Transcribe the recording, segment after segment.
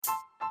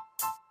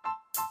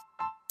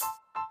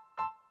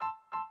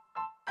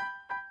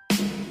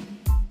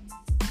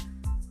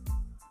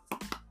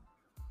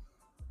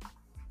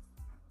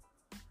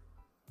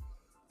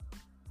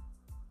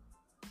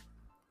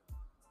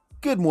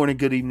Good morning,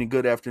 good evening,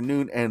 good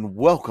afternoon, and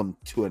welcome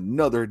to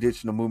another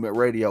edition of Movement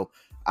Radio.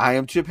 I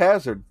am Chip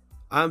Hazard.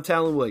 I'm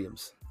Talon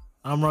Williams.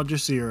 I'm Roger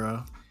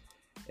Sierra.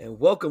 And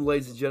welcome,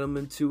 ladies and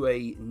gentlemen, to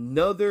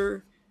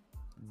another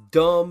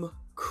Dumb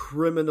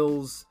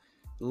Criminals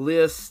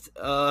list.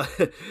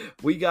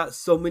 We got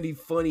so many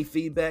funny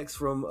feedbacks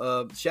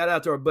from, shout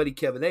out to our buddy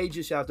Kevin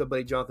Aegis, shout out to our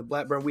buddy Jonathan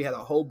Blackburn. We had a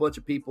whole bunch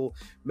of people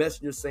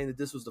messaging us saying that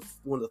this was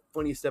one of the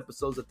funniest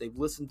episodes that they've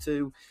listened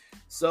to.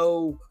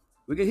 So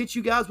we're going to hit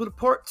you guys with a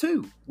part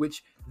 2,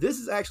 which this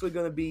is actually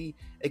going to be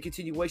a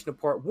continuation of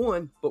part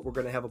 1, but we're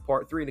going to have a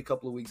part 3 in a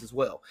couple of weeks as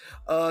well.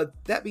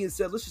 That being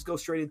said, let's just go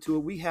straight into it.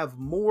 We have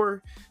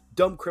more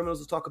dumb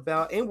criminals to talk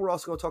about, and we're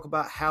also going to talk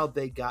about how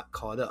they got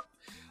caught up.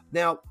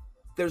 Now,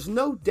 there's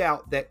no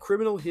doubt that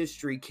criminal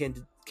history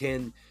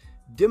can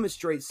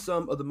demonstrate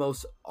some of the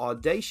most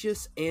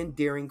audacious and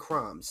daring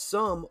crimes,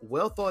 some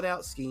well thought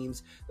out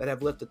schemes that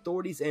have left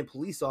authorities and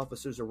police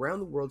officers around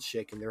the world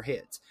shaking their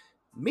heads.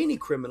 Many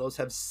criminals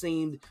have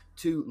seemed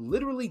to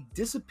literally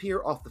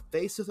disappear off the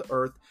face of the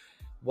earth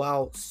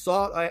while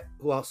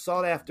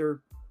sought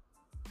after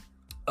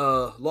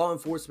law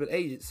enforcement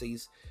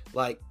agencies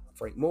like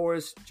Frank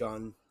Morris,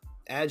 John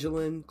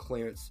Agilon,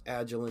 Clarence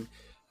Agilon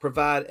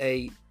provide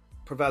the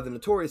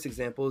notorious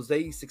examples.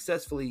 They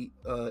successfully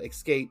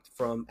escaped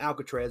from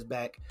Alcatraz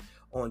back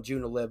on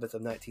June 11th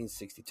of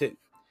 1962.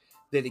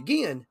 Then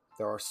again,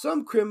 there are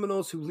some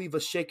criminals who leave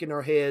us shaking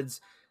our heads,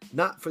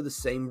 not for the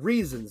same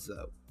reasons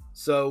though.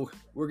 So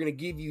we're going to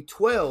give you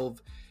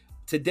 12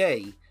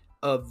 today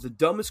of the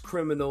dumbest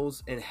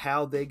criminals and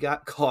how they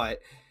got caught.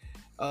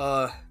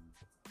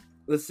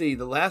 Let's see.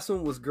 The last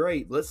one was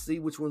great. Let's see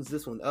which one's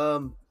this one.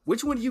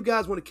 Which one do you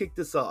guys want to kick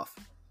this off?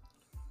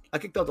 I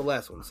kicked off the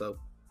last one, so.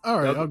 All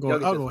right, I'll go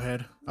ahead.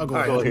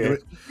 Go ahead.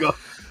 Go.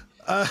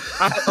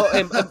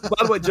 And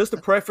by the way, just a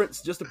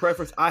preference.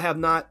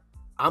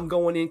 I'm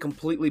going in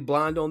completely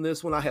blind on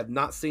this one. I have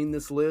not seen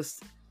this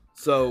list,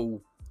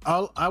 so.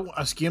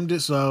 I skimmed it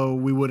so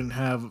we wouldn't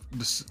have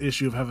this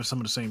issue of having some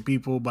of the same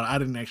people, but I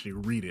didn't actually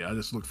read it. I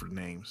just looked for the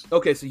names.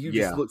 Okay, so you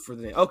just looked for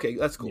the name. Okay,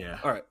 that's cool. Yeah.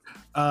 All right.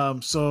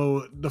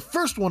 So the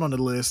first one on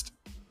the list,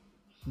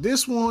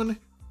 this one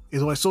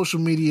is why social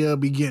media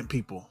began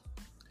people.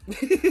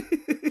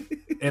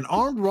 An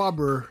armed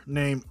robber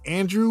named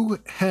Andrew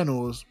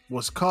Hennels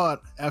was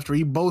caught after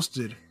he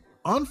boasted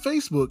on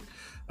Facebook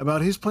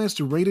about his plans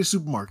to raid a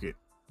supermarket.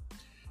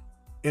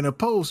 In a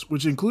post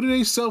which included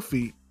a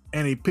selfie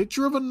and a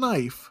picture of a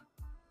knife,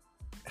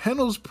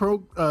 Hennels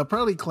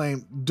proudly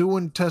claimed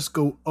doing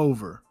Tesco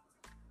over.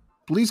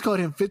 Police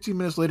caught him 15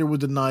 minutes later with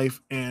the knife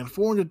and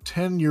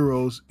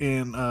 €410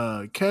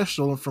 in cash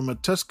stolen from a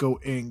Tesco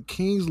in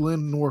Kings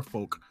Lynn,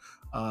 Norfolk.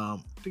 I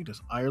think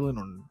that's Ireland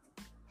or...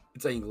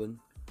 It's England.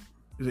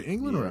 Is it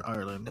England or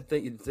Ireland? I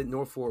think it's in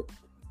Norfolk.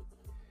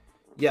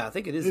 Yeah, I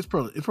think it is. It's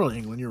probably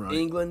England. You're right.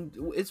 England.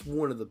 It's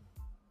one of the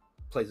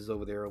places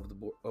over there, over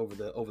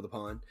the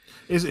pond.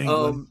 It's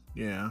England.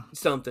 Yeah.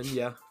 Something.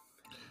 Yeah.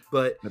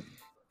 But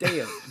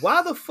damn,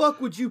 why the fuck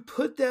would you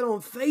put that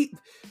on Facebook?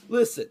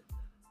 Listen,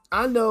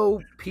 I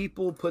know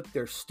people put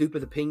their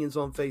stupid opinions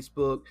on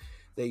Facebook.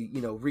 They,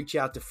 reach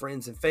out to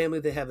friends and family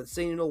they haven't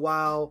seen in a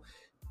while.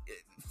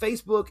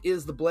 Facebook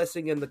is the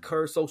blessing and the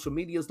curse. Social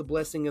media is the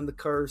blessing and the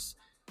curse.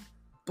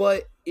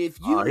 But if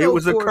you know it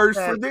was a curse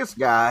fact, for this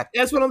guy.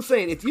 That's what I'm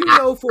saying. If you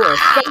know for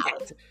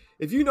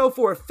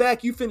a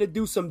fact you finna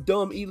do some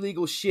dumb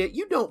illegal shit,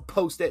 you don't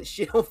post that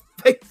shit on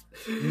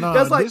Facebook. No,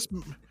 that's like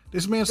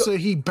this man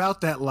said he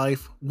bout that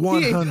life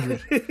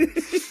 100.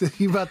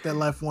 He bout that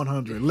life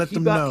 100. Let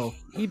them know.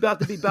 He about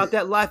to be about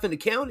that life in the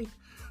county.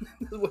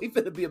 That's what he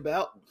finna be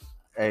about.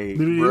 Hey,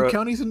 do you have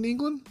counties in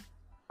England?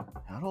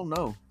 I don't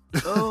know.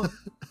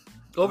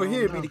 Over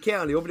here it'd be the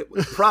county. Over there,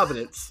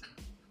 Providence.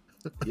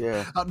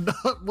 Yeah.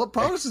 What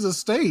Providence is a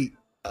state?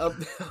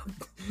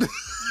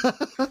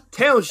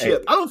 Township.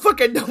 Hey. I don't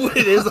fucking know what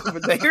it is over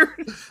there.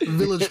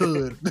 Village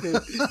hood.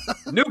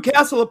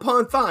 Newcastle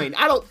upon Tyne.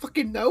 I don't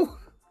fucking know.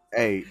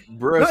 Hey,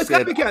 bro. No, it's got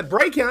to be county.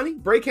 Bray County.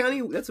 Bray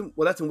County. That's in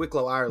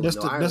Wicklow, Ireland.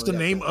 That's the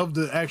name of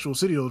the actual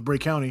city. It was Bray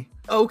County.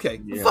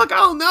 Okay. Yeah. Fuck, I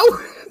don't know.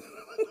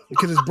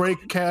 Because it's Bray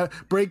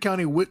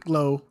County,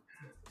 Wicklow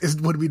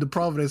would be the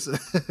Providence.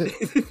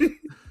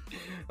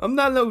 I'm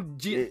not no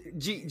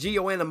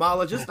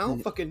geoentomologist. I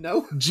don't fucking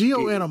know.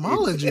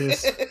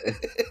 Geoentomologist?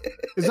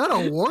 Is that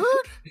a word?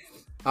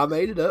 I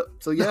made it up.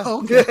 So yeah.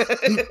 Okay.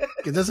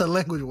 That's how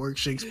language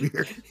works,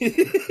 Shakespeare. I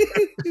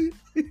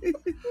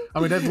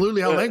mean, that's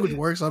literally how language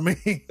works. I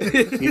mean,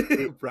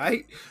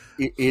 right?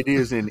 It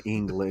is in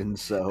England,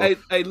 so. Hey,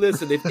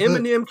 listen. If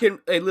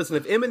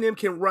Eminem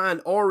can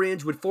rhyme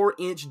orange with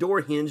 4-inch door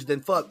hinge,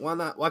 then fuck, why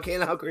not? Why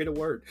can't I create a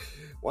word?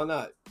 Why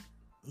not?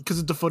 Because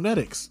of the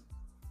phonetics.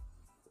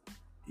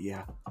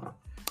 Yeah.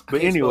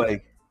 But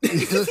anyway.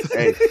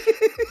 Hey.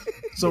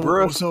 So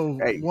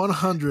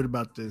 100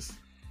 about this.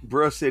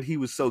 Bruh said he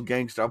was so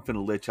gangster. I'm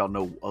finna let y'all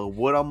know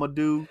what I'm gonna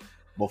do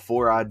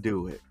before I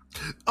do it.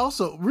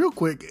 Also, real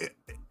quick,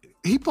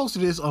 he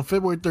posted this on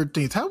February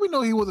 13th. How do we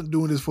know he wasn't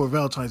doing this for a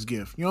Valentine's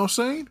gift? You know what I'm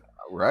saying?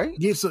 Right?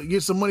 Get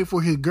some money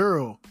for his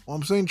girl. What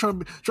I'm saying,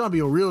 trying to be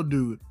a real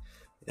dude.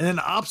 And then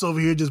the ops over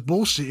here just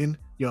bullshitting.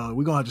 Yo,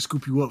 we're gonna have to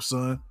scoop you up,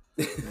 son.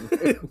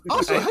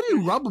 Also, how do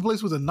you rob a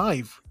place with a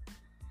knife?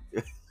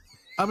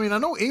 I mean, I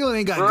know England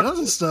ain't got guns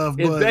and stuff,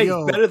 but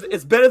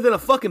it's better than a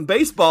fucking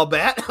baseball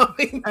bat. I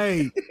mean,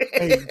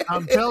 hey,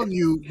 I'm telling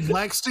you,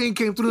 Black Sting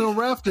came through the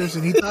rafters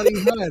and he thought he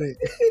had it.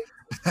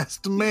 That's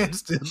the man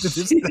still to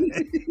this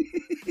day.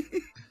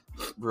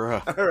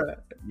 Bruh. all right.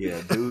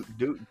 Yeah,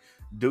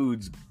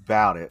 dude's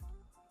about it.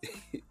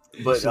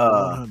 But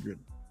 100.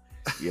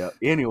 yeah.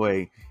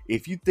 Anyway,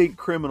 if you think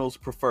criminals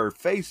prefer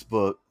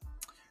Facebook,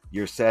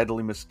 you're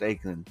sadly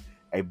mistaken.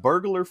 A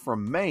burglar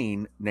from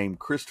Maine named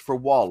Christopher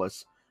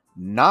Wallace,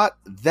 not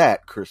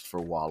that Christopher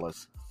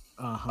Wallace,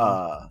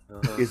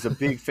 is a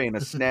big fan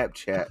of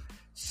Snapchat.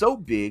 So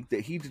big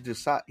that he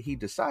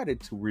decided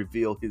to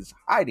reveal his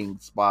hiding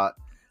spot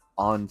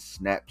on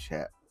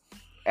Snapchat.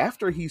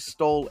 After he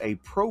stole a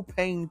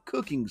propane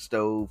cooking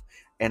stove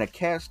and a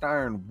cast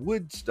iron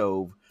wood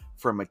stove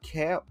from a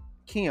camp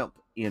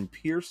in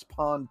Pierce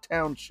Pond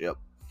Township,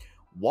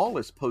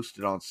 Wallace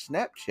posted on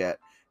Snapchat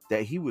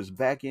that he was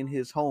back in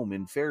his home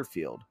in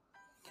Fairfield.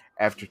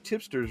 After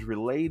tipsters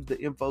relayed the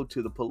info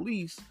to the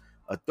police,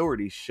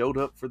 authorities showed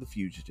up for the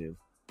fugitive.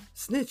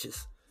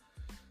 Snitches.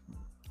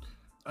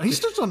 He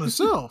snitched on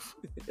himself.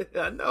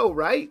 I know,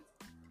 right?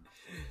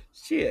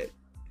 Shit.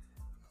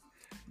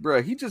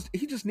 Bruh, he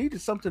just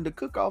needed something to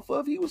cook off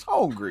of. He was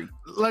hungry.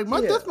 Like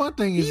that's my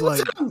thing is He was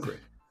like hungry.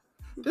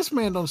 This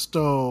man done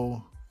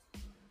stole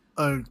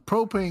a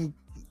propane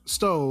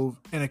stove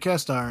and a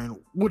cast iron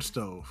wood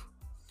stove.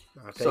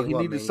 So he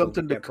needed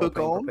something to cook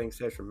on?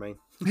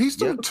 He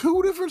stole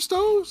two different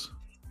stoves?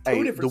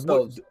 Hey, different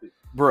stoves.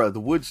 The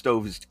wood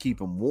stove is to keep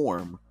him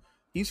warm.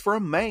 He's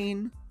from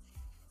Maine.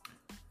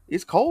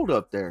 It's cold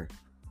up there.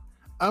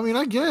 I mean,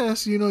 I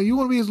guess, you want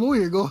to be his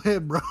lawyer, go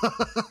ahead, bro.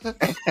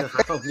 I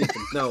don't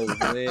even know,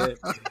 man.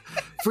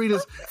 Free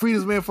this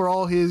man for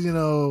all his,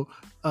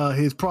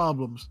 his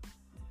problems.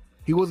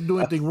 He wasn't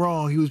doing anything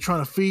wrong. He was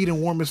trying to feed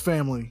and warm his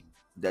family.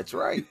 That's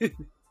right.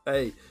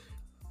 Hey,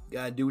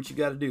 gotta do what you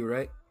gotta do,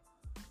 right?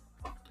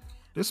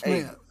 This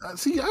man,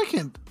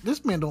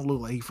 this man don't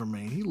look like he from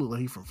Maine. He look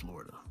like he from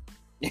Florida.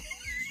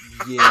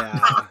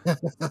 Yeah.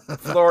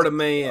 Florida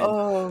man.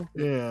 Oh.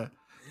 Yeah.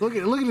 Look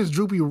at his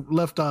droopy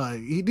left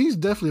eye. He's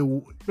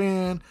definitely a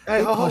man.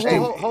 Hey, hold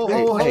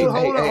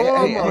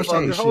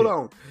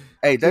on.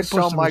 Hey, that's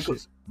Shawn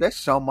Michaels. That's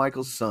Shawn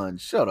Michaels' son.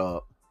 Shut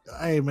up.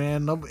 Hey,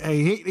 man.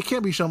 It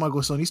can't be Shawn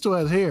Michaels' son. He still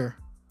has hair.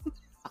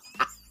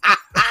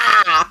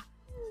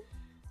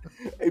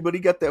 Hey, but he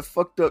got that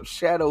fucked up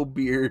shadow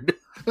beard.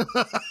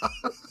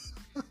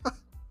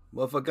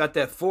 Motherfucker got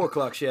that 4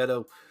 o'clock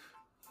shadow.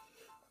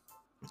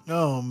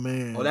 Oh,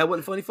 man. Oh, that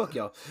wasn't funny? Fuck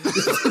y'all.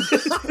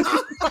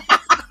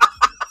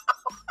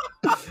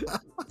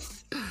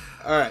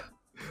 All right.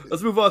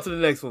 Let's move on to the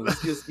next one.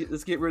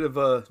 Let's get rid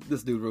of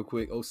this dude real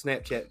quick. Oh,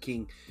 Snapchat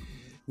King.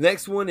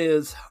 Next one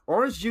is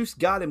Orange Juice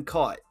got him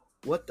caught.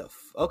 What the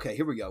Okay,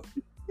 here we go.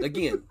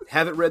 Again,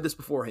 haven't read this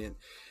beforehand.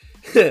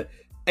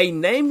 A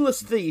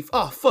nameless thief.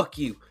 Oh, fuck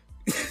you.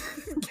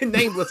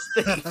 Nameless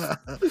thief.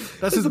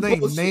 That's his name.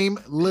 Bullshit.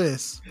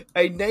 Nameless.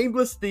 A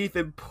nameless thief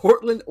in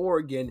Portland,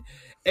 Oregon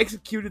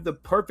executed the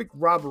perfect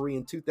robbery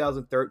in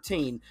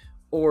 2013,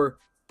 or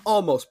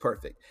almost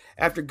perfect.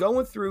 After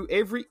going through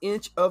every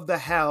inch of the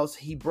house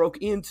he broke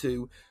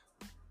into,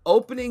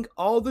 opening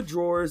all the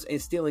drawers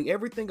and stealing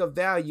everything of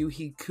value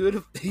he could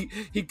have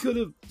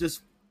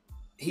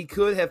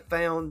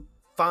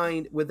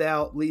find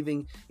without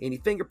leaving any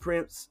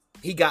fingerprints,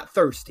 he got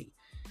thirsty.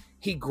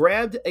 He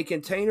grabbed a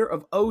container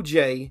of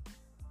OJ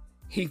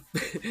in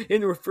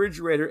the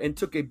refrigerator and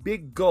took a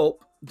big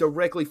gulp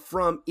directly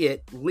from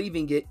it,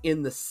 leaving it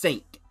in the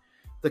sink.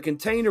 The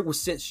container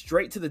was sent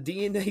straight to the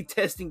DNA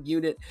testing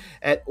unit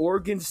at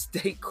Oregon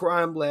State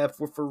Crime Lab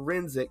for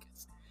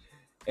forensics,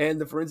 and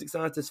the forensic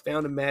scientists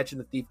found a match and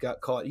the thief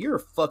got caught. You're a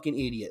fucking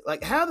idiot.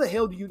 Like, how the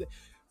hell do you,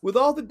 with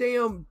all the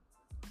damn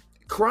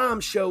crime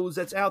shows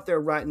that's out there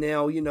right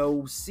now,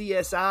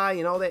 CSI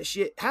and all that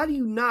shit, how do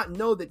you not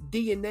know that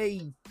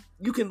DNA,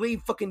 you can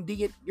leave fucking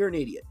DNA? You're an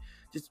idiot.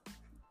 He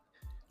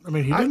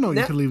didn't know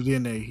you could leave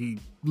DNA. He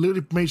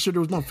literally made sure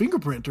there was no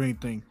fingerprint or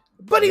anything.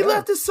 But he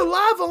left his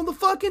saliva on the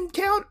fucking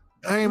count.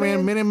 Hey,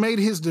 man, Minute made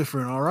his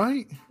different, all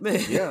right? Man.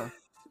 Yeah.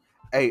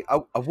 Hey,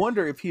 I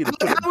wonder if he'd have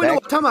put how it do we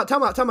back. know?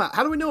 Time out.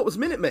 How do we know it was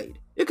Minute Maid?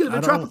 It could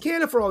have been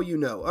Tropicana for all you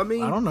know. I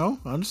mean, I don't know.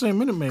 I'm just saying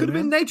Minute Maid. Could have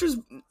been Nature's.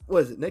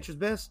 What is it? Nature's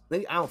Best?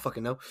 I don't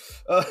fucking know.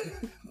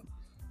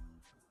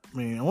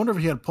 Man, I wonder if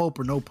he had pulp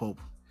or no pulp.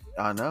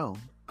 I know.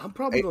 I'm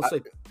probably gonna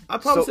say.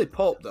 I'd probably say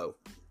pulp though.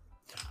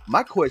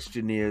 My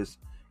question is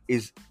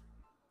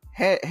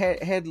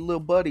had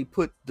little buddy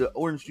put the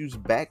orange juice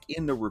back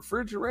in the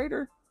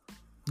refrigerator?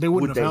 They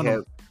wouldn't have found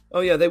him. Oh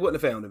yeah, they wouldn't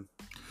have found him.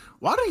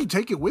 Why did he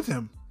take it with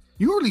him?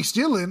 You already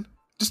stealing.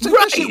 Just take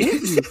that shit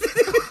with you.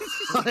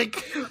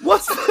 Like,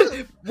 what's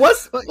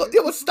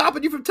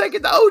stopping you from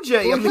taking the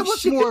OJ? like, how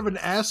much more of an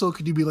asshole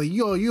could you be? Like,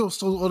 yo, you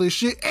stole all this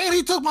shit, and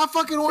he took my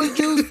fucking orange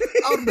juice.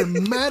 I would have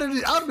been mad at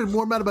it. I would have been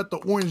more mad about the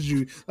orange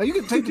juice. Like, you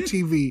can take the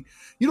TV.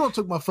 You don't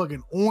took my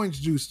fucking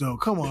orange juice though.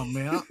 Come on,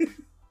 man.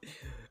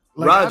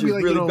 Like, Roger's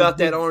really about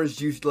that orange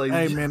juice, ladies.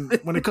 Hey, man,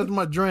 when it comes to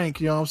my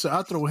drink, you know what I'm saying?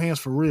 I throw hands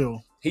for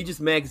real. He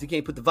just mad because he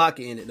can't put the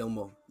vodka in it no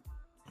more.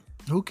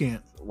 Who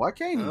can't? Why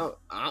can't he?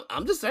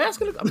 I'm just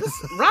asking.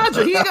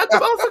 Roger, he ain't got the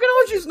motherfucking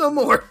orange juice no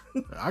more.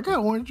 I got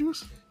orange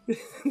juice.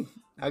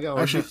 I got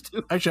orange juice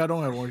too. Actually, I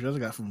don't have orange juice. I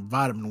got from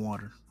vitamin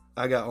water.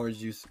 I got orange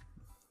juice.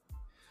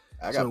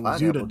 I got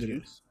pineapple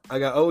juice. I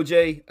got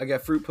OJ. I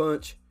got fruit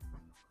punch.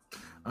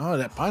 Oh,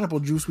 that pineapple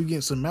juice. We getting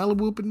some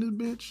Malibu up in this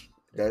bitch.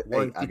 Hey,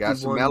 I got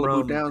some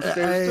Malibu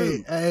downstairs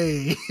too.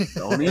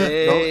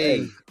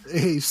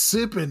 Hey,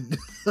 sipping.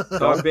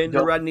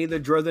 Bender, I neither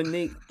druther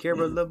Nick. Care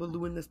about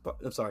Lou in this part.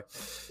 I'm sorry.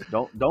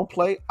 Don't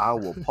play. I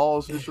will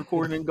pause this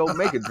recording and go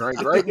make a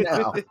drink right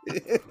now. Get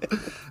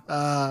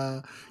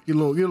a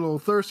little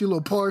thirsty, a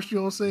little parched. You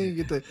know what I'm saying?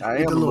 Get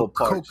a little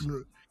parched.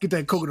 Get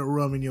that coconut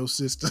rum in your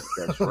system.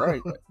 That's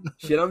right.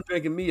 Shit, I'm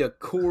drinking me a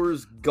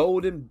Coors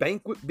Golden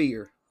Banquet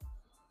beer.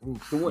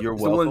 You're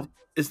welcome.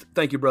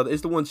 Thank you, brother.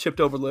 It's the one chipped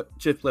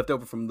left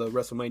over from the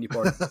WrestleMania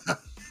party.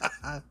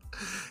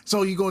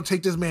 So you gonna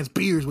take this man's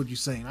beers? What you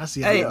saying? I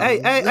see. Hey.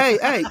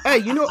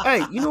 You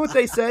know what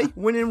they say?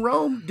 When in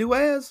Rome, do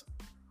as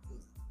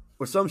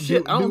or some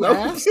shit. I don't know.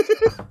 Ass?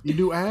 You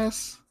do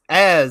ass?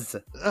 As.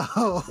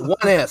 Oh.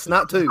 One ass,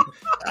 not two.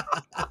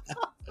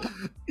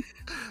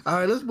 All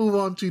right, let's move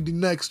on to the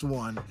next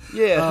one.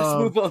 Yeah, let's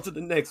move on to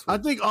the next one.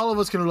 I think all of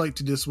us can relate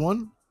to this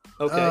one.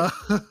 Okay.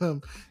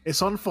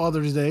 It's on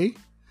Father's Day.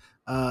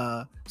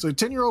 So a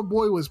 10-year-old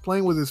boy was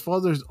playing with his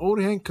father's old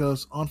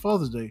handcuffs on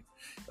Father's Day.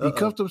 He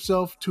cuffed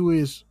himself to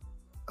his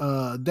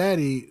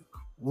daddy,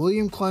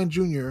 William Klein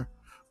Jr.,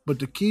 but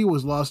the key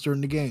was lost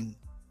during the game.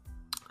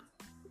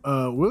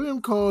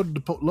 William called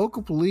the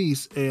local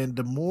police in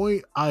Des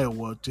Moines,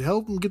 Iowa, to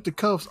help him get the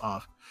cuffs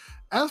off.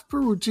 As per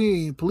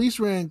routine, police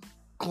ran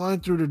Klein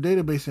through their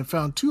database and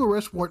found 2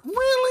 arrest warrants.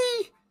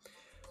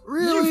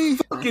 Really? You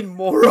fucking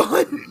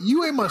moron.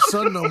 You ain't my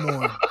son no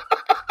more.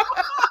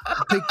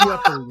 Take you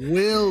off the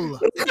will.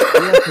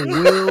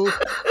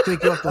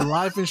 Take you off the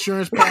life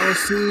insurance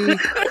policy.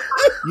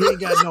 You ain't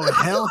got no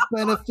health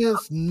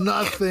benefits.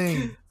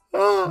 Nothing.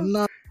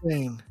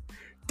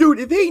 Dude,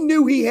 if he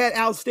knew he had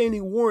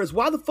outstanding warrants,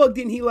 why the fuck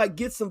didn't he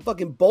get some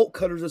fucking bolt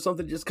cutters or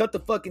something? Just cut the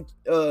fucking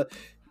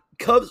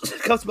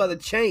cuffs by the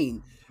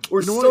chain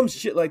or some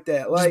shit like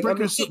that. Like, break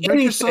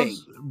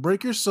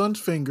your son's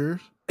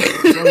fingers.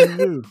 That's all you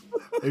do.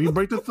 If you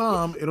break the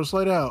thumb, it'll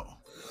slide out.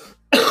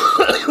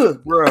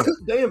 Bro,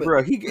 damn it,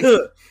 bro,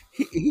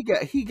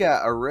 he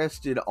got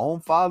arrested on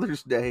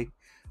Father's Day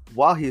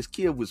while his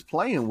kid was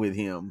playing with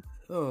him.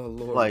 Oh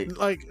Lord!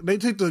 Like they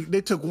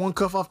took one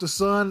cuff off the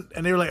son,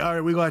 and they were like, "All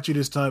right, we got you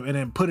this time," and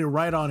then put it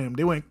right on him.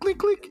 They went click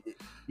click.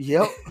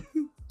 Yep.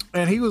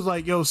 And he was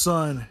like, "Yo,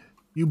 son,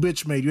 you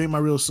bitch made. You ain't my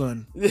real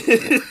son.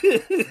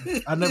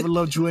 I never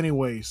loved you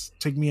anyways.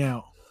 Take me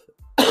out."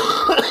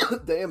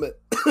 Damn it!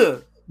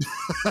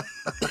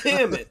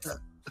 Damn it!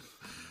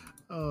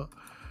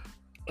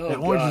 That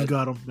orange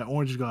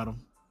just got him.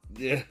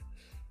 Yeah.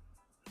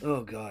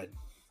 Oh God.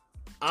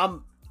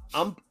 I'm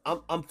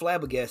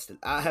flabbergasted.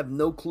 I have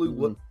no clue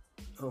what.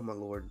 Oh my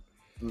Lord.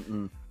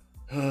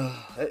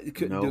 It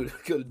couldn't do it.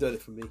 Could have done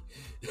it for me.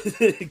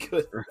 It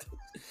could.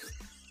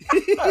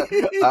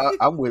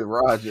 I'm with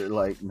Roger.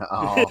 Like,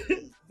 no.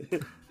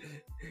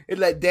 It's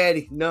like,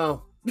 Daddy,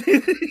 no.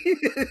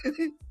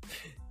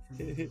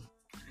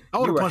 I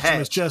would have punched him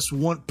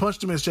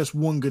in his chest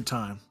one good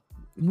time.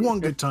 One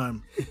good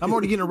time. I'm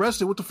already getting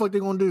arrested. What the fuck they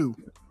gonna do?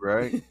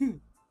 Right.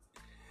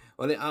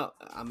 Well,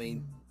 I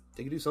mean,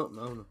 they can do something.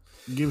 I don't know.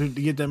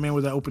 Get that man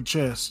with that open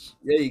chest.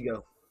 There you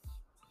go.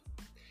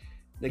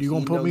 You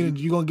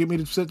gonna get me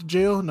to sent to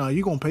jail? No,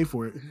 you gonna pay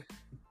for it.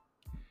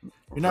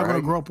 You're not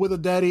gonna grow up with a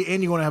daddy,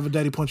 and you're gonna have a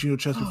daddy punch you in your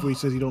chest before he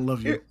says he don't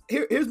love you.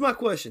 Here's my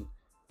question: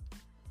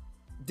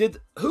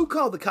 Who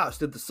called the cops?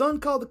 Did the son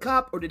call the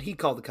cop, or did he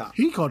call the cops?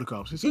 He called the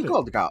cops. He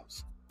called the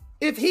cops.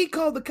 If he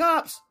called the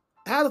cops,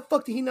 how the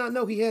fuck did he not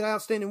know he had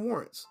outstanding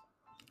warrants?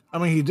 I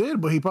mean, he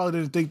did, but he probably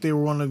didn't think they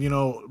were going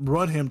to,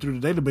 run him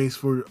through the database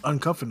for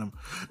uncuffing him.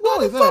 Not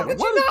only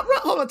that,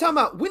 hold on, time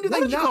out. When do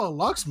they not call a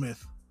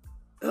locksmith?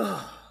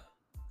 Yeah,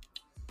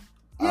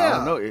 I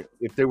don't know.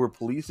 If they were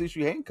police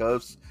issue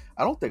handcuffs,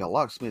 I don't think a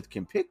locksmith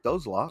can pick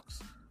those locks.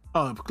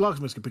 Oh,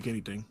 locksmiths can pick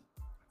anything.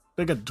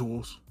 They got the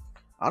tools.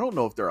 I don't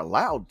know if they're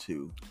allowed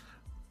to.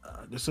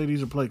 Just say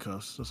these are play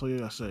cuffs. That's all you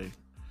gotta say.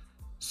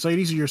 Say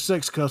these are your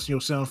sex cuffs.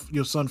 And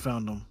your son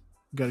found them.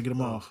 You gotta get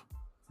them off.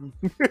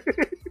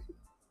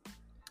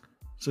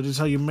 So this is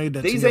how you made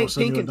that. These ain't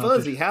pink and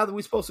fuzzy. How are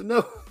we supposed to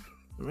know?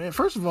 Man,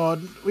 first of all,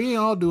 we ain't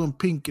all doing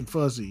pink and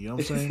fuzzy. You know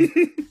what I'm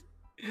saying?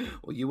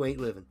 Well, you ain't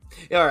living.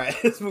 All right,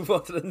 let's move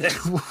on to the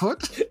next.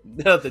 What?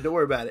 Nothing. Don't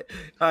worry about it.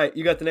 All right,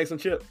 you got the next one,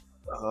 Chip?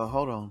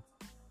 Hold on.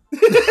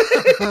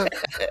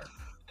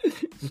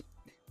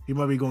 He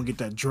might be going to get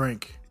that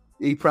drink.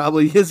 He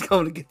probably is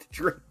going to get the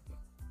drink.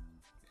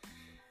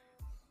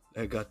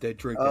 I got that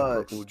drink, that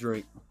purple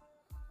drink.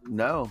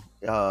 No.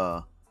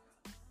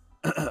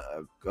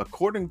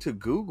 According to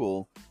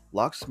Google,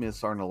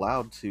 locksmiths aren't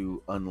allowed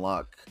to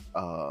unlock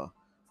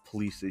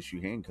police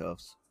issue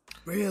handcuffs.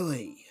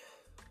 Really?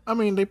 I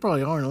mean, they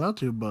probably aren't allowed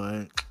to,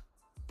 but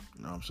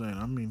you know what I'm saying?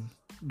 I mean,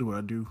 do what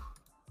I do.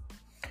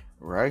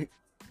 Right?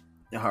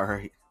 All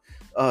right.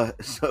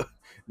 So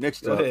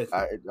next Go up,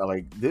 ahead.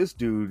 like this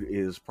dude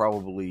is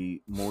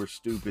probably more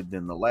stupid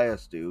than the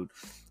last dude.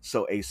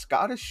 So a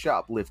Scottish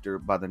shoplifter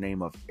by the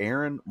name of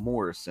Aaron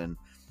Morrison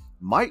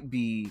might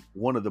be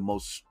one of the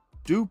most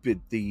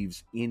stupid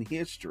thieves in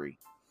history.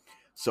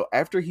 So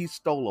after he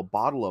stole a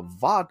bottle of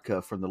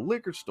vodka from the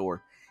liquor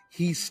store,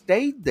 he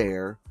stayed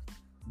there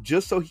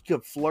just so he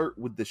could flirt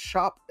with the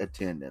shop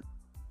attendant.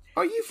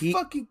 Are you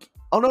fucking...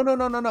 Oh,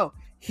 no.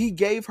 He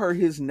gave her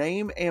his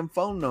name and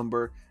phone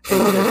number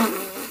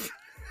and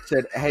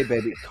said, "Hey,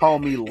 baby, call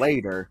me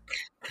later."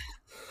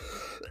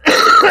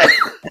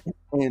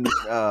 And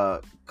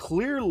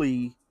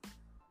clearly,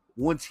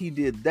 once he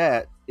did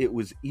that, it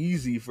was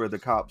easy for the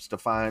cops to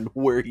find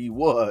where he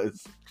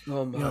was.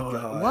 Oh, my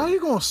God. Why are you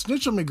going to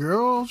snitch on me,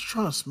 girl? I was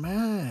trying to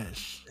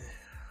smash.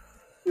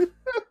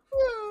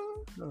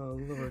 Oh,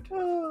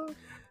 Lord.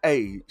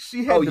 Hey,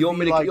 she had you want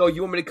me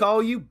to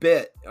call you?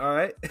 Bet. All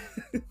right.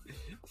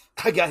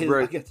 I got his.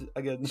 Bro,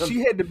 I got.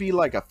 She had to be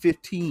like a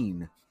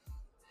 15,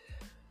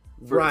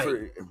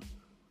 Right.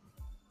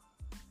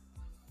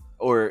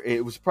 or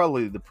it was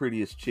probably the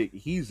prettiest chick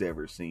he's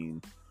ever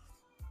seen.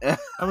 I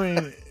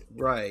mean,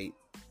 Right.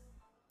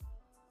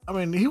 I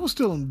mean, he was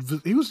still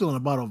in a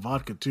bottle of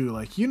vodka too.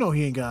 Like, you know,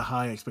 he ain't got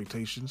high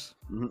expectations.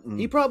 Mm-mm.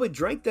 He probably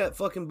drank that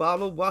fucking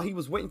bottle while he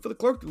was waiting for the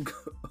clerk to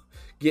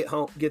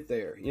get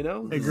there. You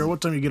know. Hey, girl,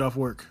 what time you get off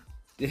work?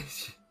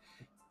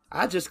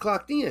 I just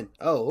clocked in.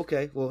 Oh,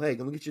 okay. Well, hey,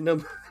 let me get your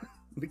number.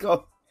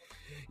 Because,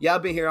 yeah,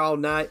 I've been here all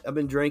night. I've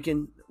been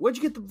drinking. Where'd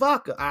you get the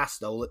vodka? I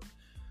stole it.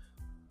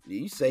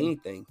 You say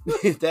anything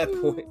at that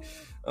point.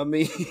 I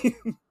mean,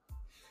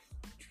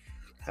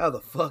 how the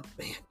fuck,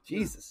 man?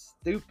 Jesus,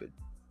 stupid.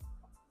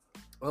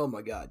 Oh,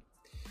 my God.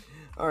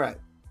 All right.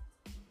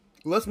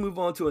 Let's move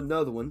on to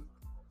another one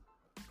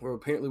where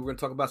apparently we're going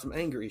to talk about some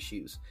anger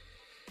issues.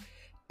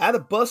 At a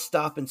bus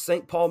stop in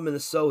St. Paul,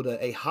 Minnesota,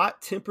 a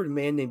hot-tempered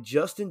man named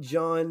Justin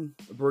John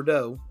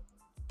Burdine,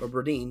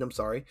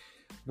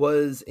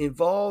 was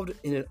involved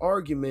in an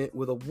argument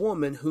with a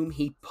woman whom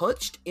he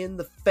punched in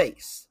the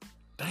face.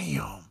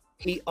 Damn.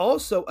 He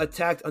also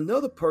attacked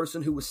another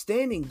person who was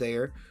standing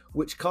there,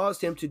 which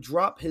caused him to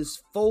drop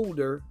his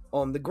folder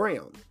on the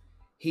ground.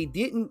 He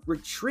didn't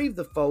retrieve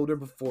the folder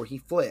before he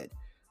fled.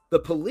 The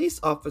police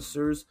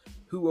officers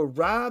who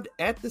arrived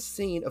at the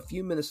scene a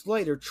few minutes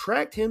later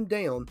tracked him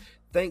down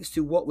thanks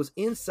to what was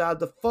inside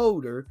the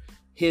folder,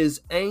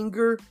 his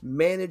anger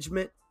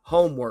management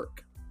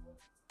homework.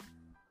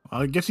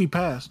 I guess he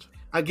passed.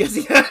 I guess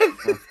he...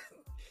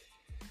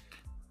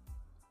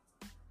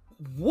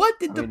 What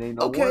did the... ain't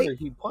no wonder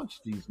he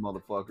punched these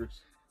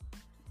motherfuckers.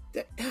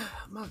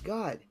 My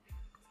God.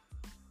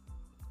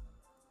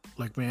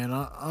 Like, man,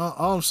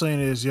 all I'm saying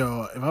is,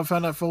 yo, if I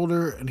find that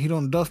folder and he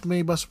don't duff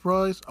me by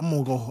surprise,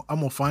 I'm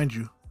gonna find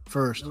you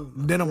first.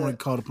 Then I'm gonna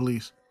call the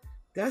police.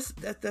 That's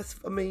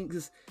I mean,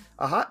 because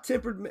a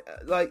hot-tempered,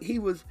 like, he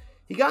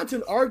got into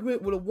an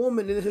argument with a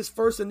woman, and his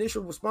first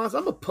initial response,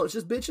 I'm gonna punch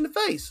this bitch in the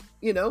face,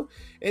 you know,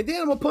 and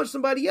then I'm gonna punch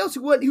somebody else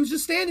who was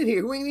just standing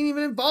here, who ain't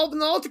even involved in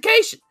the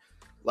altercation.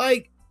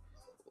 Like,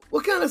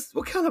 what kind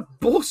of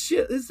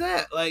bullshit is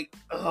that? Like,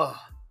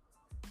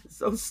 it's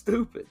so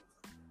stupid.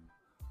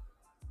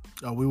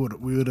 Oh, we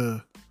would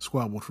have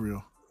squabbled for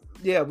real.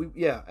 Yeah,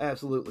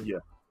 absolutely.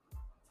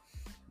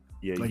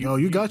 Yeah. Like,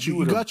 you got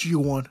you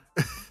one.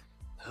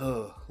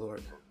 Oh,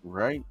 Lord.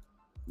 Right?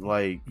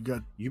 Like,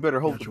 you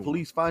better hope the your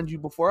police find you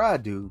before I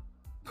do.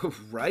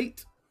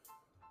 Right?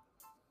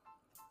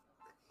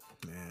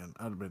 Man,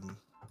 I'd have been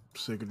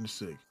sicker than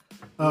sick.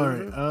 All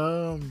right.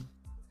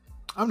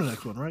 I'm the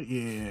next one, right?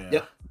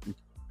 Yeah.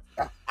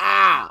 Yep.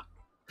 I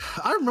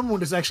remember when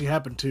this actually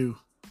happened too.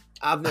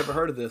 I've never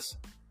heard of this.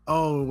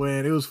 Oh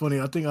man, it was funny.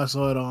 I think I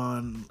saw it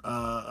on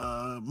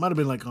might have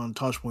been like on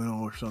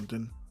Tosh.0 or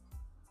something.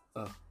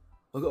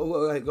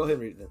 Go ahead and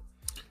read it then.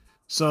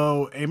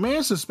 So, a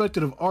man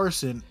suspected of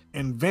arson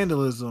and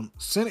vandalism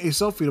sent a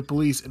selfie to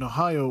police in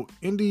Ohio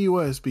in the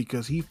U.S.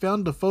 because he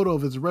found the photo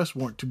of his arrest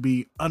warrant to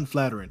be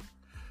unflattering.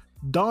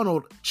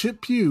 Donald Chip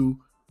Pugh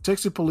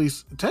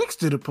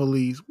texted the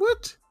police.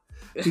 What?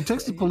 He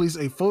texted police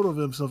a photo of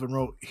himself and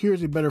wrote,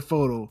 "Here's a better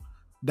photo.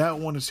 That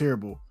one is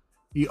terrible."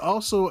 He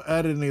also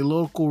added in a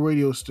local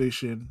radio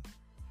station.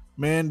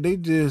 Man, they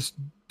just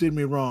did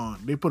me wrong.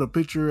 They put a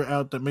picture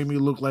out that made me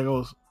look like I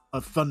was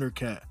a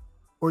Thundercat.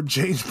 Or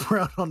James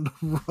Brown on the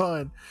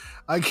run.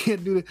 I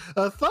can't do that.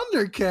 A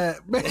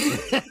Thundercat, man.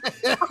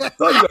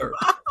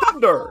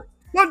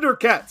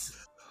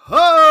 Thundercats.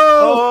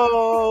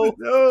 Oh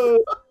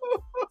no!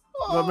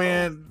 But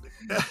man,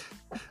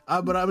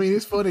 but I mean,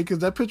 it's funny because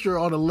that picture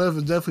on the left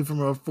is definitely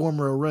from a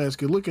former arrest.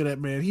 Cause look at that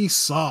man, he's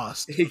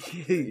sauced.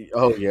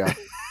 Oh yeah.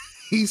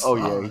 He's Oh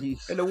yeah, solid.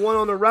 he's And the one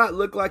on the right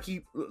looks like he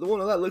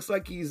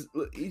just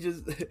He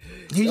just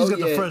oh, got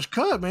the yeah. fresh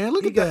cut, man.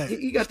 Look He at got- that.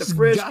 he got the just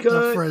fresh got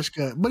cut. The fresh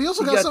cut. But he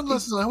also He got got- something he-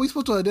 lessons on how we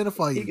supposed to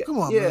identify you. He got- Come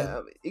on,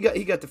 yeah, man.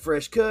 he got the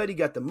fresh cut. He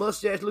got the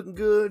mustache looking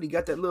good. He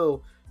got that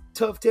little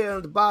tough tail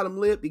on the bottom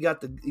lip. He got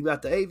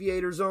the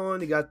aviators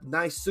on. He got the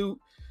nice suit,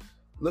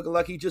 looking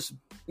like he just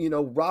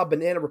robbed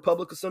Banana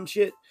Republic or some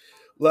shit.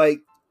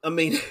 Like, I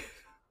mean,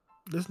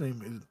 His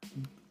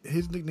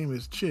nickname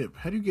is Chip.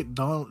 How do you get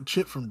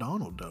Chip from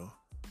Donald though?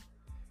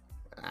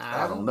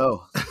 I don't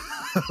know.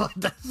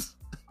 That's,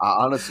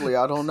 Honestly,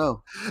 I don't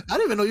know. I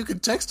didn't even know you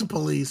could text the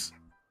police.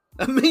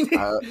 I mean,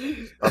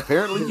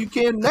 Apparently, you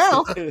can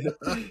now.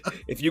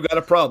 if you got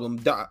a problem,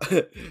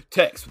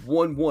 text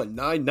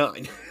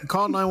 1199.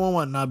 Call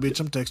 911. Nah, bitch,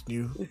 I'm texting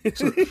you.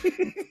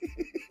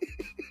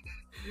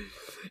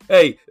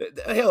 Hey,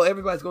 hell,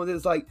 everybody's going to.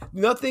 It's like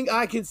nothing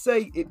I can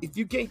say. If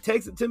you can't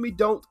text it to me,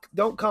 don't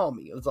call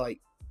me. It's like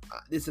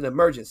it's an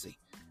emergency.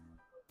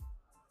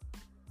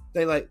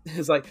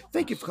 It's like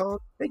thank you for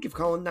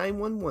calling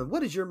 911.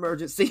 What is your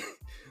emergency?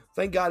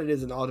 Thank God it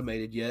isn't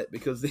automated yet,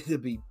 because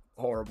it'd be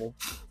horrible.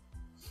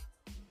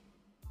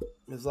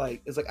 It's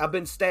like I've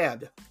been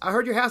stabbed. I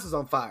heard your house is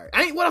on fire.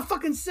 I ain't what I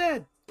fucking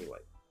said. Anyway,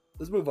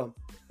 let's move on.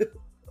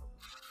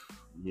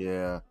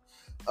 Yeah.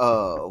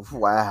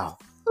 Wow.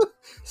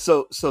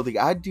 So the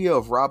idea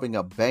of robbing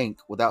a bank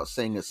without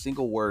saying a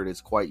single word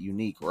is quite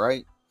unique,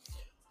 right?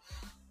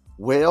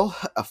 Well,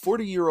 a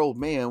 40-year-old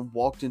man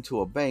walked into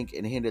a bank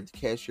and handed the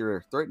cashier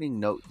a threatening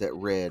note that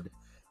read,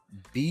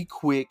 "Be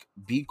quick,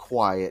 be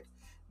quiet,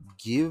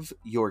 give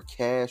your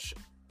cash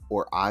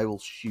or I will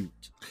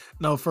shoot."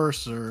 No,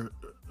 first, sir,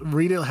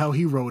 read it how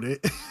he wrote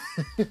it.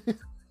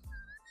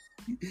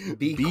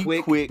 Be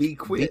quick, be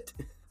quit.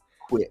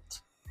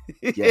 Quit.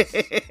 Yes.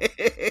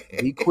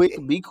 Be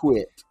quick, be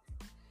quit.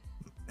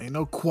 Ain't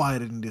no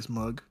quiet in this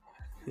mug.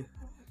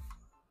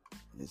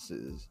 This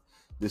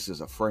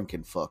is a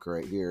Frankenfuck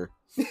right here.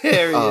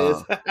 There he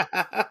is.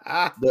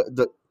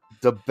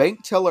 The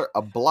bank teller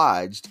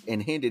obliged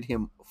and handed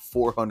him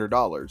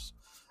 $400,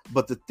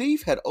 but the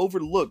thief had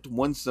overlooked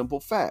one simple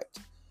fact.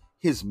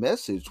 His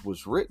message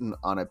was written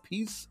on a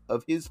piece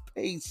of his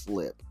pay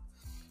slip,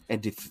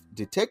 and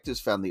detectives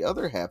found the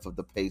other half of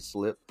the pay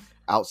slip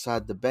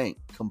outside the bank,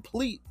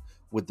 complete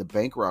with the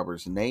bank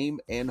robber's name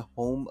and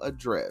home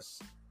address.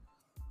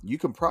 You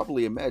can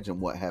probably imagine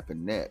what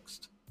happened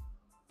next.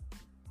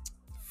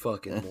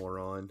 Fucking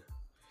moron.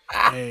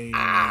 Hey,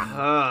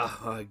 Oh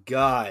my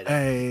God.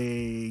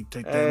 hey,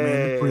 take that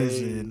man to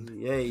prison.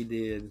 Yeah, he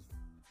did.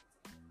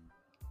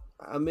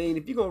 I mean,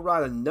 if you're gonna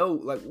write a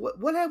note, like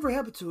whatever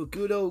happened to a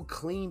good old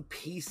clean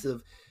piece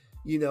of,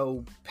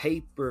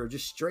 paper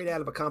just straight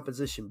out of a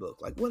composition book?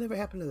 Like, whatever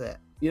happened to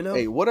that?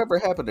 Hey, whatever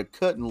happened to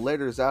cutting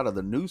letters out of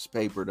the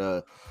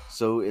newspaper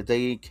so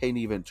they can't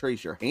even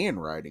trace your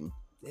handwriting?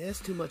 Yeah, it's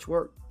too much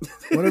work.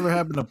 Whatever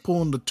happened to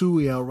pulling the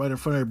Tui out right in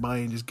front of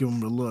everybody and just give them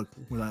the look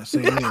without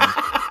saying anything?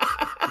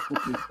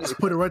 Just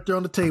put it right there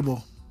on the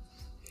table.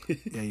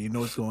 Yeah, you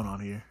know what's going on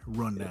here.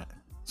 Run that.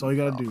 That's all you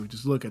gotta do.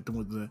 Just look at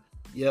them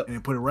Yep. and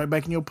then put it right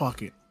back in your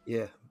pocket.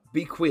 Yeah.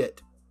 Be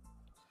quit.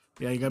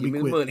 Yeah, you gotta Give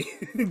be me quick.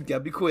 the money. Gotta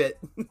be quit.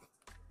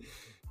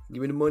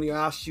 Give me the money or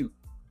I'll shoot.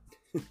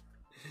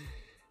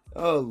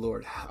 Oh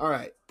Lord. All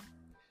right.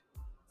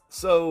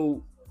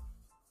 So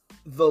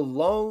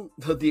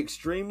the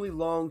extremely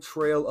long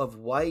trail of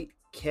white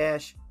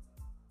cash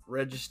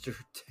register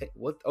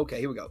what? Okay,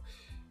 here we go.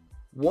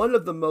 One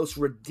of the most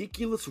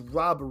ridiculous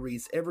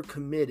robberies ever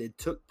committed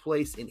took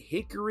place in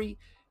Hickory,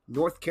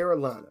 North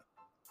Carolina.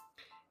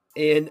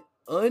 An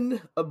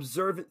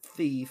unobservant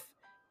thief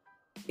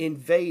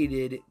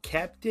invaded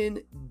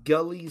Captain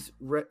Galley's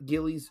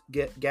restaurant.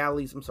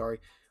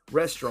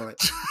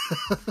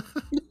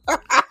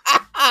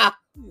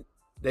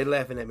 They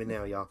laughing at me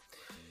now, y'all.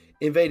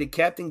 Invaded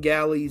Captain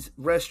Galley's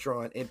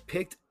restaurant and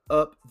picked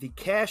up the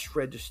cash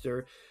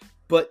register,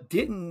 but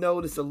didn't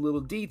notice a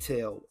little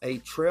detail: a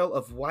trail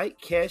of white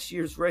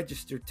cashier's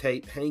register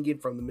tape hanging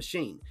from the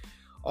machine.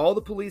 All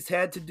the police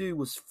had to do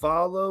was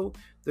follow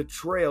the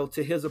trail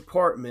to his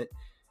apartment,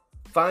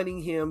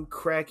 finding him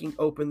cracking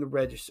open the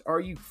register. Are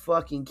you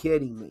fucking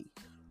kidding me?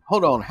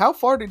 Hold on, how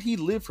far did he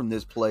live from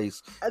this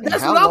place? And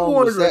That's how what I'm long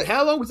was wondering. that-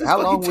 How long was this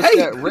How long fucking was tape?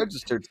 that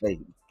register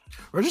tape?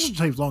 Register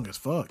tape's long as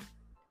fuck.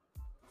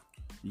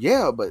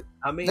 Yeah, but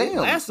I mean, damn.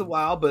 it lasts a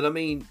while, but I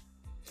mean,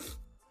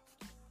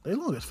 They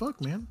long as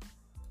fuck, man.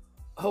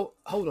 hold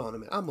on a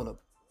minute. I'm gonna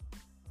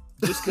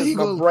just because You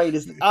my go- brain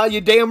is. Oh,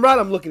 you're damn right.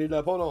 I'm looking it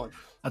up. Hold on.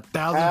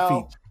 1,000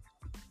 How- feet.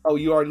 Oh,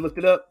 you already looked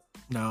it up.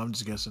 No, I'm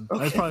just guessing.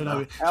 Okay. It's probably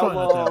not. It's How probably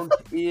not long that.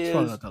 It's probably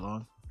is not that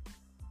long.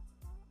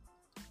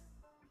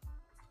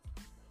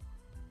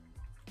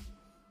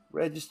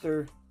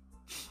 register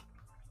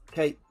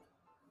tape?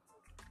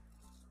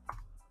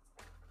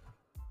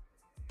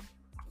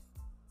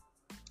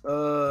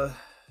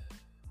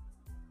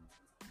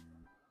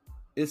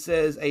 It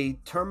says a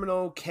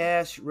terminal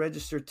cash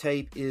register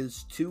tape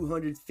is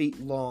 200 feet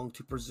long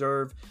to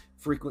preserve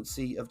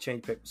frequency of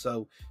change paper.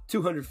 So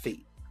 200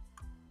 feet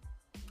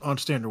On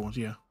standard ones,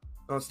 yeah.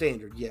 on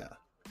standard, yeah.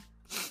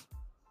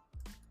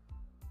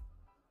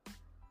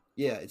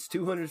 Yeah, it's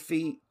 200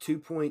 feet,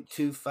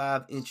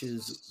 2.25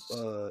 inches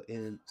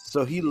in.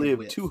 So he lived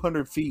width.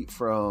 200 feet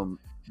from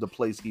the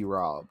place he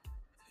robbed.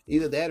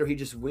 Either that or he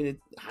just went.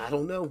 I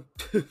don't know.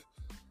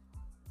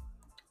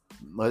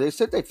 Well, they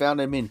said they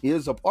found him in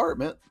his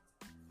apartment.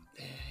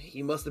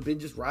 He must have been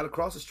just right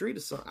across the street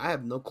or something. I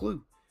have no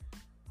clue.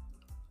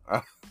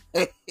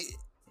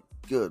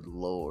 Good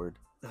Lord.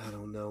 I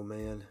don't know,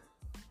 man.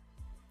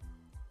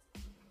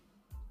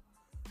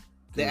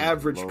 The Good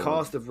average Lord.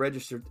 cost of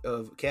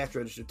cash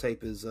register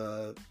tape is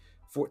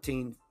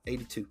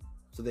 $14.82.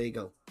 So there you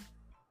go.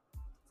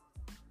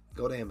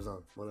 Go to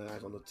Amazon. What I'm not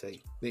going to tell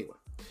you. Anyway,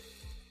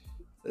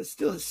 it's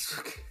still.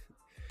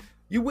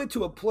 You went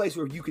to a place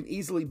where you can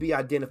easily be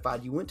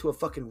identified. You went to a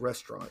fucking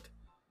restaurant,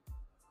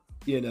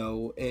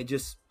 and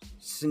just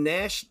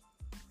snatched,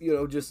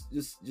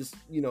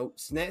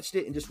 snatched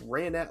it and just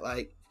ran out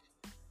like,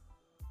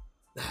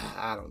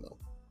 I don't know.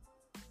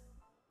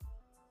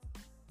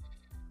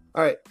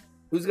 All right.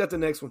 Who's got the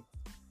next one?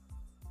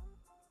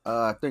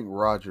 I think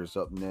Roger's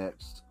up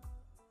next.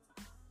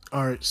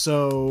 All right,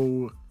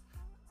 so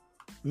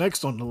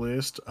next on the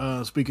list,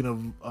 speaking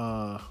of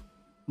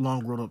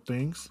long rolled up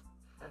things.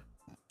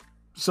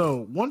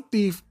 So one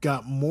thief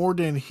got more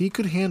than he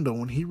could handle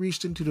when he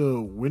reached into the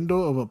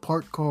window of a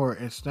parked car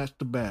and snatched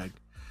the bag.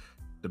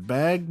 The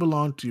bag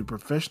belonged to a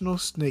professional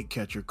snake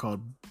catcher called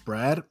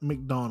Brad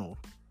McDonald.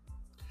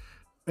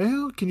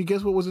 Well, can you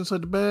guess what was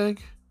inside the bag?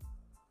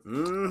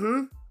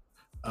 Mm-hmm.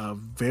 A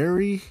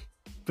very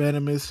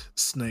venomous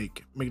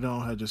snake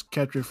McDonald had just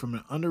captured from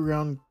an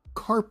underground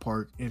car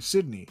park in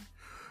Sydney.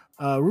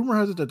 Rumor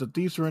has it that the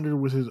thief surrendered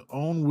with his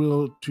own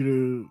will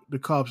to the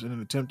cops in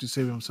an attempt to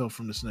save himself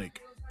from the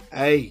snake.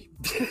 Hey.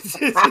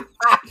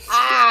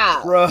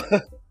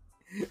 Bruh.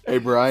 Hey,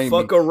 Brian.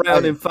 Fuck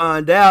around and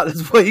find out.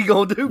 That's what he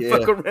gonna do. Yeah.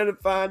 Fuck around and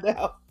find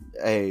out.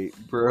 Hey,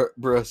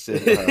 bruh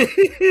said,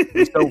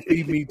 just don't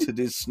feed me to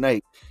this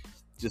snake.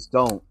 Just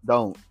don't.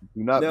 Do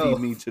not feed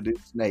me to this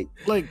snake.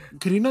 Like,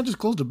 could he not just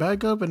close the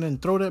bag up and then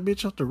throw that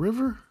bitch out the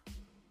river?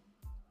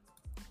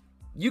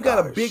 You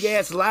got a big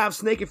ass live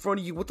snake in front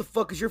of you. What the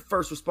fuck is your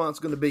first response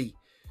going to be?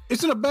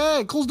 It's in a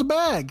bag. Close the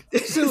bag.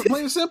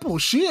 Plain and simple.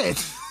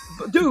 Shit.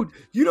 Dude,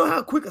 you know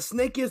how quick a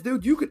snake is,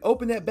 dude? You could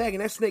open that bag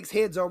and that snake's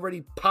head's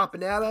already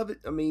popping out of it.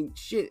 I mean,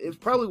 shit. It's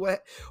probably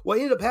what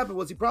ended up happening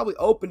was he probably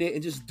opened it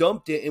and just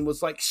dumped it and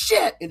was like,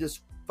 shit, and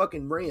just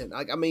fucking ran.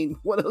 Like, I mean,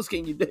 what else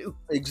can you do?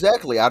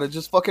 Exactly. I'd have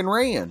just fucking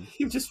ran.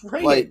 You just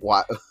ran. Like,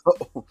 why?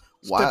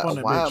 Step on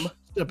that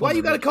bitch. Why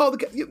you got to call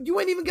you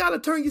ain't even got to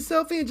turn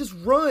yourself in. Just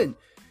run.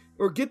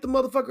 Or get the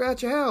motherfucker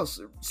out your house.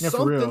 Or Yeah,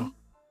 something. for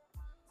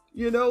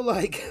real.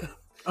 Like.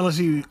 Unless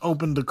he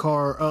opened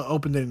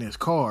opened it in his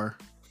car.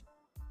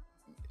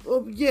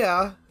 Well,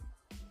 yeah.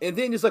 And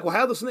then it's like, well,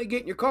 how the snake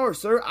get in your car,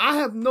 sir? I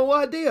have no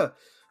idea.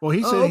 Well,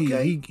 he said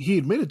he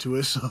admitted to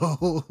it,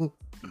 so.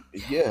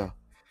 Yeah.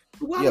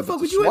 Why the fuck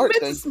would you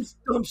admit to some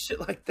dumb shit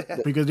like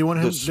that? Because they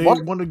wanted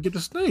to get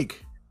the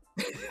snake.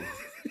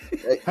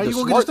 How you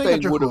gonna get the snake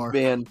out your car?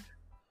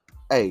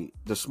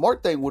 The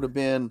smart thing would have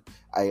been,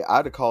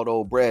 I'd have called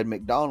old Brad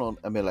McDonald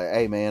and be like,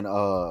 hey, man,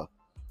 I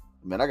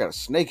got a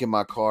snake in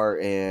my car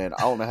and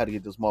I don't know how to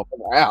get this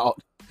motherfucker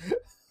out.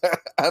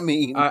 I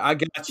mean, I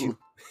got you.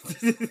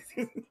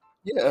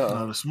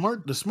 Yeah.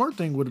 The smart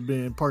thing would have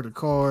been park the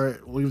car,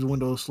 leave the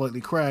window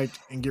slightly cracked,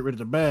 and get rid of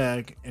the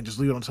bag, and just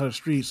leave it on the side of the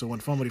street. So when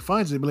somebody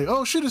finds it, be like,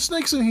 "Oh shit, there's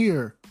snakes in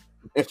here."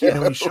 And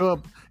when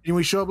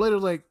we show up later,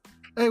 like,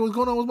 "Hey, what's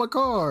going on with my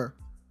car?"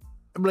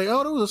 I'm like,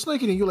 "Oh, there was a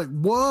snake in it." You're like,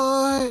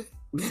 "What?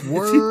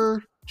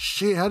 Word?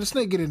 Shit, how'd the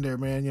snake get in there,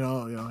 man?" You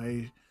know,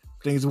 hey,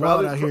 things are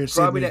wild out here.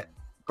 Probably that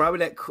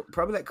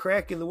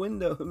crack in the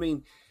window. I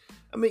mean,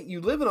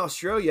 you live in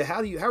Australia. How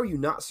are you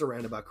not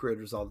surrounded by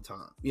critters all the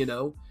time? You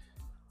know.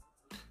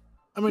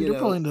 I mean, they're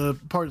probably in the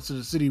parts of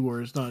the city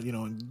where it's not,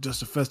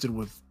 just infested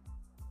with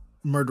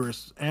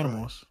murderous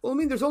animals. Well, I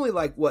mean, there's only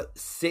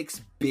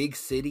 6 big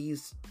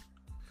cities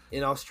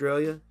in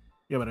Australia.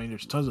 Yeah, but I mean,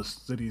 there's tons of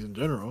cities in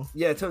general.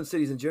 Yeah, tons of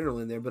cities in general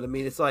in there. But I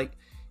mean, it's a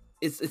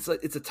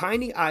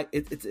tiny,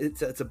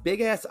 it's a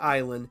big ass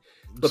island.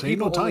 But ain't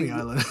no tiny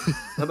island.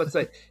 I'm about to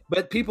say,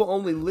 but people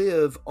only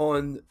live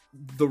on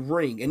the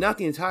ring, and not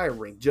the entire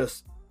ring,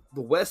 just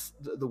the west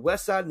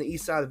side and the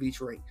east side of each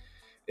ring.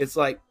 It's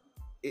like.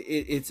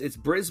 It's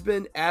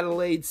Brisbane,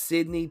 Adelaide,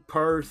 Sydney,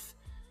 Perth,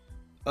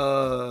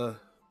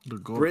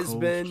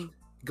 Brisbane,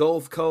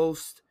 Gold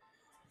Coast.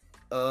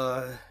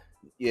 Yeah,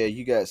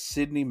 you got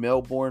Sydney,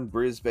 Melbourne,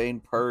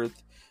 Brisbane,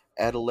 Perth,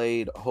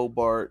 Adelaide,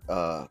 Hobart,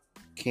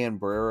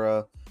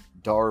 Canberra,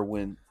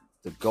 Darwin,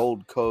 the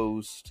Gold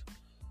Coast,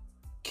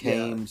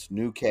 Cairns,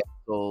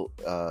 Newcastle,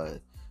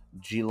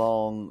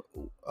 Geelong,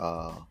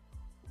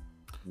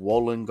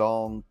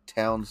 Wollongong,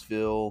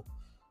 Townsville,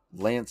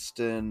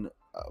 Lanston,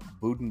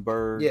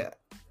 Budenberg. Yeah.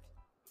 Did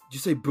you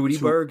say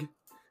Bootyberg?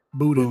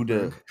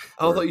 Budenberg.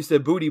 I thought you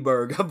said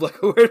Bootyberg. I'm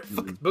like, where the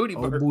fuck is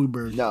Bootyberg?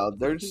 Bootyberg. No,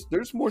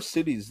 there's more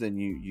cities than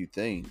you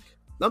think.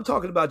 I'm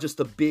talking about just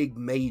the big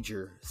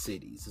major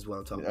cities is what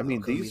I'm talking about. I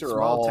mean, these are small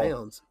all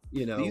towns,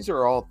 These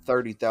are all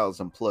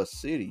 30,000 plus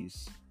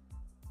cities.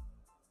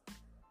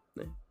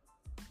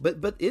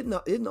 But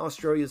isn't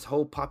Australia's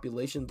whole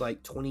population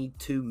like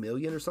 22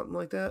 million or something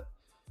like that?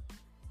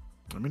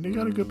 I mean, they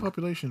got a good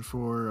population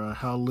for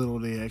how little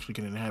they actually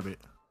can inhabit.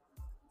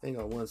 Hang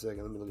on 1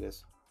 second. Let me look at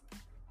this.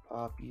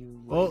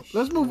 Population. Well,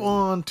 let's move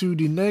on to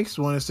the next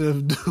one instead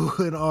of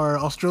doing our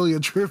Australia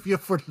trivia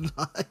for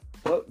tonight.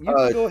 Well, you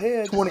can go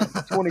ahead.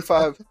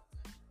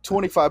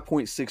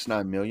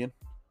 25.69 million.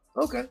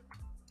 Okay,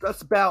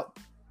 that's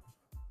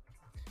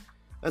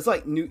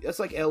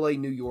like LA,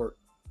 New York,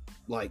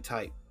 like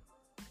type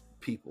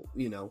people,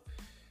 you know.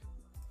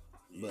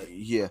 But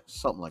yeah,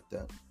 something like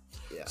that.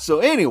 Yeah. So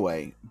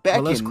anyway, back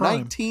in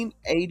crime.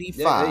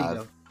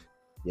 1985,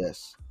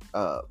 yes,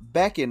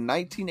 back in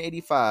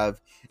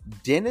 1985,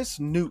 Dennis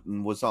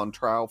Newton was on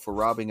trial for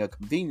robbing a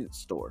convenience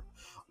store.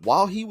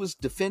 While he was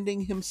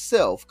defending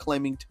himself,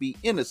 claiming to be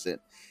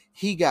innocent,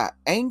 he got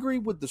angry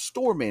with the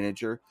store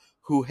manager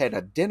who had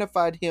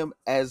identified him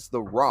as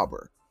the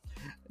robber.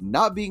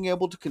 Not being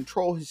able to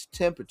control his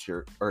temper.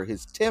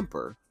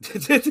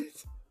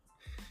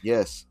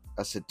 Yes,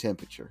 I said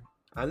temperature.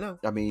 I know.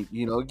 I mean,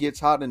 it gets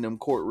hot in them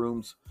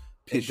courtrooms,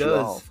 piss you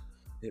off.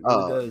 It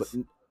really does.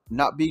 But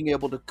not being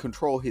able to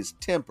control his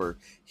temper,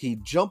 he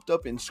jumped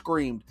up and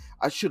screamed,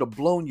 "I should have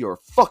blown your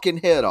fucking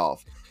head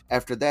off."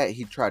 After that,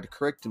 he tried to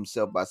correct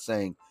himself by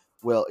saying,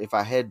 "Well, if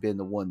I had been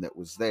the one that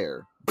was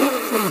there."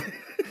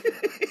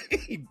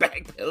 He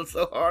backpedaled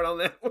so hard on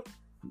that one.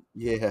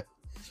 Yeah.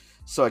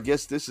 So I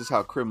guess this is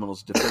how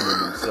criminals defended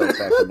themselves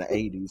back in the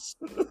 80s.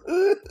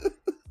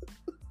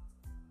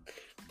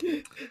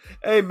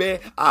 Hey, man,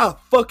 I'll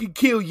fucking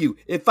kill you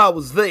if I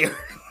was there.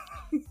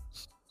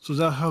 So is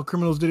that how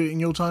criminals did it in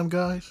your time,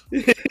 guys?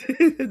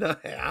 No,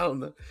 I don't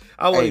know.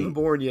 I wasn't even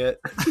born yet.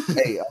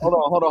 Hey, hold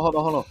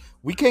on.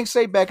 We can't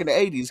say back in the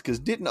 80s because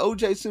didn't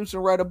O.J. Simpson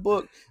write a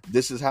book?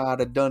 This is how I'd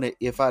have done it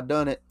if I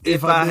done it.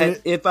 If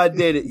I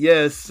did it,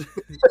 yes.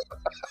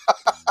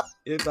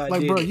 If I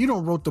like, did bro, it. you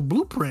don't wrote the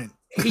blueprint.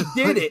 He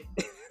did it.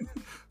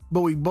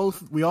 But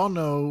we all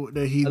know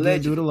that he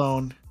didn't do it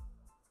alone.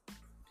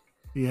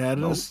 He had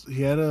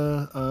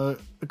a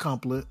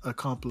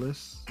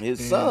accomplice.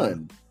 His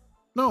son.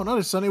 No, not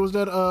his son. It was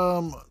that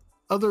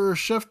other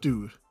chef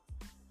dude.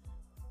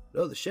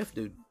 No, the chef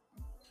dude.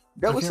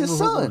 That was his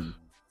son.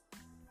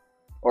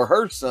 Or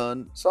her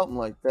son, something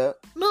like that.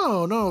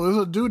 No, it was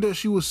a dude that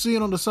she was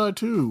seeing on the side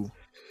too.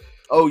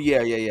 Oh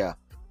yeah. Yeah.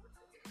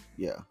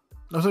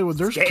 I was like, was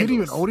their kid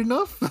even old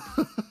enough?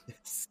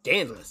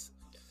 Scandalous.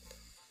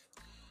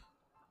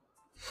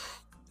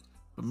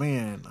 But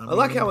man, I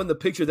like how in the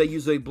picture they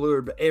usually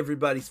blur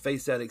everybody's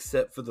face out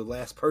except for the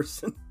last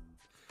person.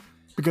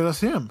 Because that's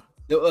him.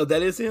 Oh,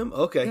 that is him?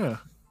 Okay. Yeah.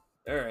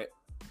 All right.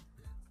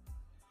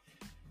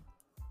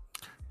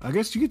 I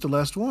guess you get the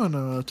last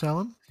one,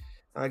 Talon.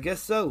 I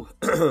guess so.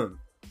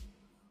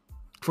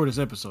 For this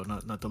episode,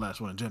 not the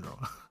last one in general.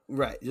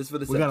 Right, just for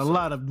this We got episode. a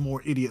lot of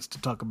more idiots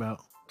to talk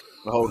about.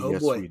 Oh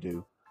yes, boy. we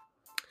do.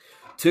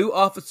 2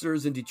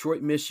 officers in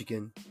Detroit,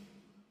 Michigan,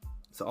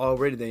 so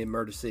already they in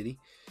Murder City,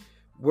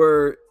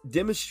 were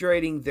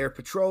demonstrating their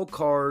patrol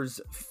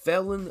car's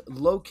felon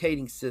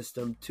locating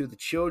system to the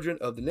children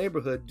of the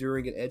neighborhood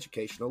during an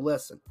educational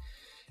lesson.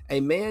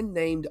 A man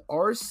named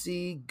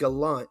R.C.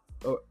 Gatlin,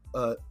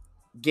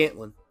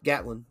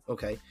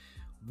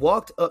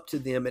 walked up to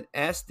them and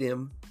asked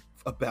them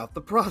about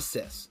the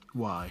process.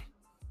 Why?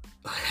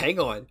 Hang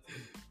on.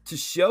 To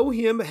show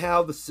him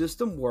how the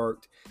system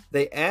worked,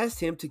 they asked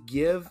him to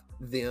give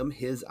them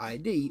his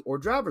ID or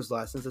driver's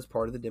license as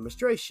part of the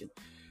demonstration.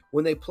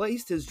 When they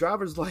placed his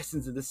driver's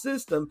license in the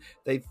system,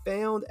 they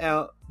found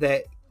out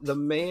that the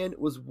man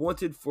was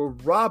wanted for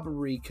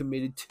robbery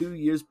committed 2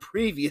 years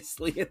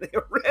previously, and they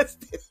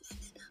arrested him.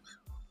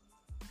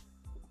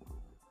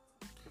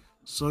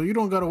 So you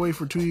don't gotta wait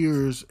for 2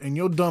 years, and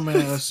your dumb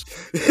ass,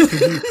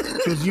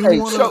 because you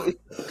want to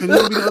be in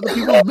other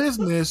people's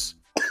business,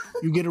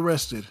 you get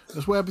arrested.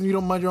 That's what happens. You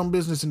don't mind your own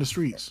business in the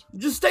streets.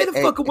 Just stay the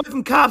fuck away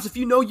from cops if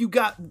you know you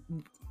got.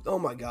 Oh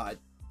my god.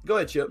 Go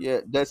ahead, Chip.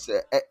 Yeah, that's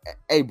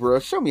hey, bro.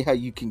 Show me how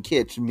you can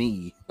catch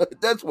me.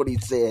 That's what he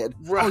said.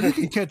 Right. Oh, you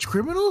can catch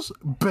criminals?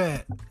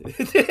 Bet.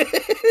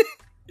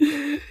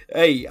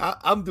 Hey,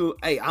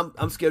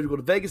 I'm scheduled to go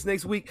to Vegas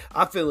next week.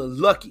 I'm feeling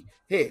lucky.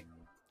 Here,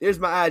 there's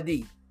my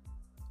ID.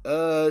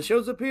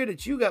 Shows up here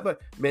that you got, but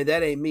man,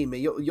 that ain't me,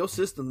 man. Your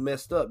system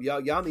messed up.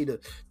 Y'all need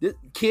to.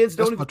 Kids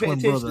don't even pay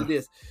attention to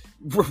this.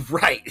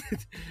 Right.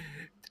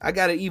 I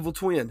got an evil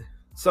twin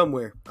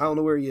somewhere. I don't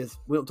know where he is.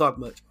 We don't talk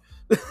much.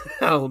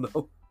 I don't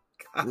know.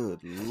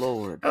 Good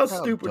Lord. How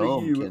stupid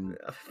are you?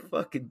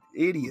 Fucking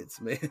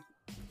idiots, man.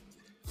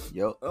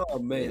 Yep. Oh,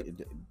 man.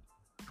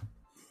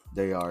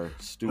 They are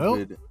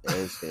stupid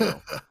as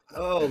hell.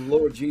 Oh,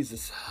 Lord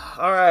Jesus.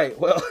 All right.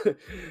 Well,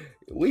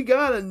 we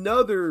got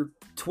another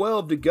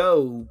 12 to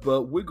go,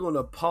 but we're going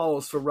to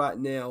pause for right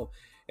now.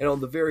 And on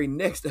the very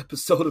next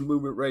episode of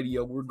Movement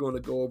Radio, we're going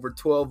to go over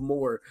 12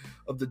 more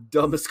of the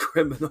dumbest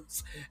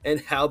criminals and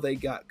how they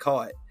got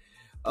caught.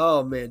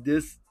 Oh, man,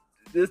 this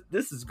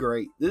is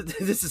great.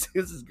 This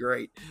is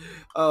great.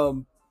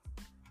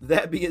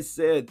 That being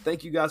said,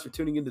 thank you guys for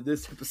tuning into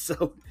this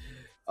episode.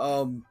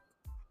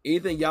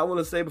 Anything y'all want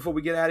to say before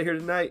we get out of here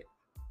tonight?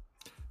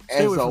 Stay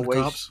As away from the always,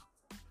 cops.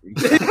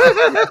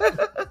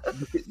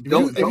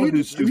 don't do if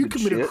you stupid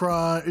committed shit. a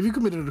crime, if you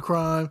committed a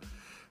crime,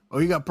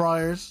 or you got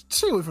priors,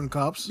 stay away from the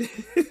cops.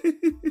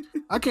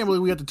 I can't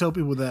believe we have to tell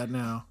people that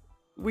now.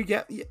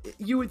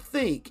 You would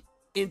think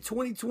in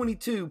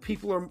 2022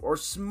 people are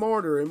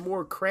smarter and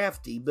more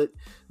crafty, but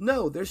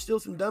no, there's still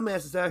some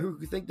dumbasses out who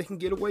think they can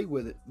get away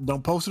with it.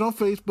 Don't post it on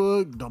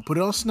Facebook. Don't put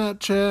it on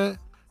Snapchat.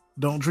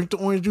 Don't drink the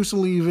orange juice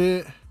and leave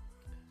it.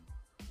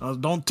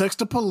 Don't text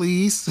the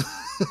police.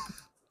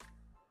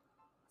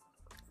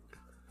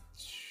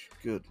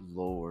 Good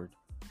Lord.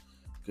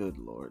 Good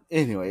Lord.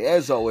 Anyway,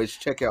 as always,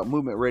 check out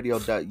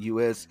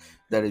movementradio.us.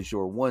 That is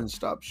your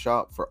one-stop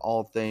shop for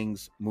all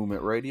things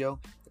Movement Radio.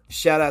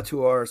 Shout out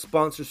to our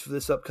sponsors for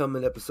this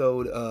upcoming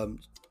episode.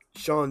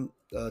 Sean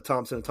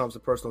Thompson of Thompson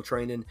Personal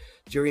Training,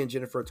 Jerry and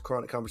Jennifer at the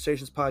Chronic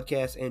Conversations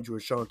Podcast, Andrew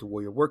and Sean at the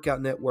Warrior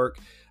Workout Network,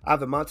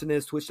 Ivan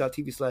Montanez,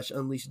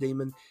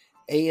 twitch.tv/unleashedemon,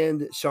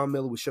 and Sean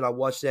Miller with Should I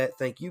Watch That?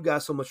 Thank you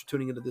guys so much for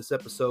tuning into this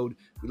episode.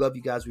 We love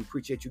you guys. We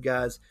appreciate you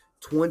guys.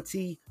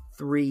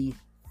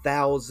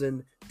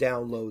 23,000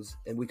 downloads,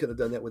 and we couldn't have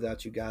done that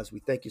without you guys. We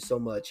thank you so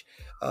much.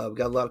 We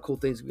got a lot of cool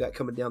things we got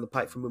coming down the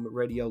pipe from Movement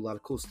Radio. A lot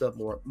of cool stuff,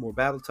 more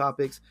battle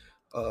topics.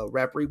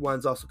 Rap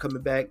Rewind's also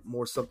coming back.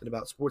 More something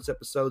about sports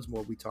episodes,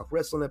 more We Talk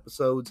Wrestling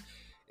episodes.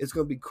 It's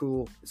going to be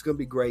cool. It's going to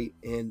be great.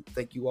 And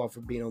thank you all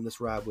for being on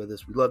this ride with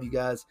us. We love you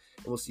guys,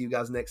 and we'll see you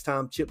guys next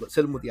time. Chip, let's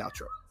hit them with the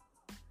outro.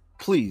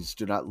 Please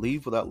do not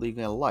leave without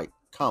leaving a like,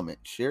 comment,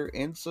 share,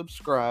 and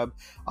subscribe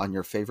on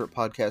your favorite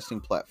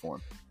podcasting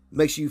platform.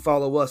 Make sure you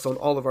follow us on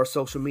all of our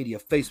social media,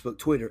 Facebook,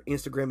 Twitter,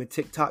 Instagram, and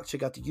TikTok.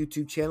 Check out the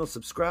YouTube channel,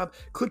 subscribe,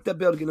 click that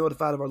bell to get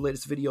notified of our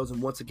latest videos,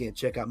 and once again,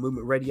 check out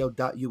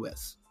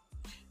movementradio.us.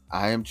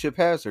 I am Chip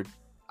Hazard.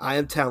 I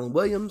am Talon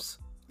Williams.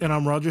 And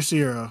I'm Roger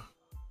Sierra.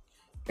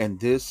 And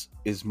this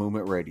is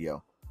Movement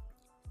Radio.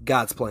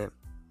 God's plan.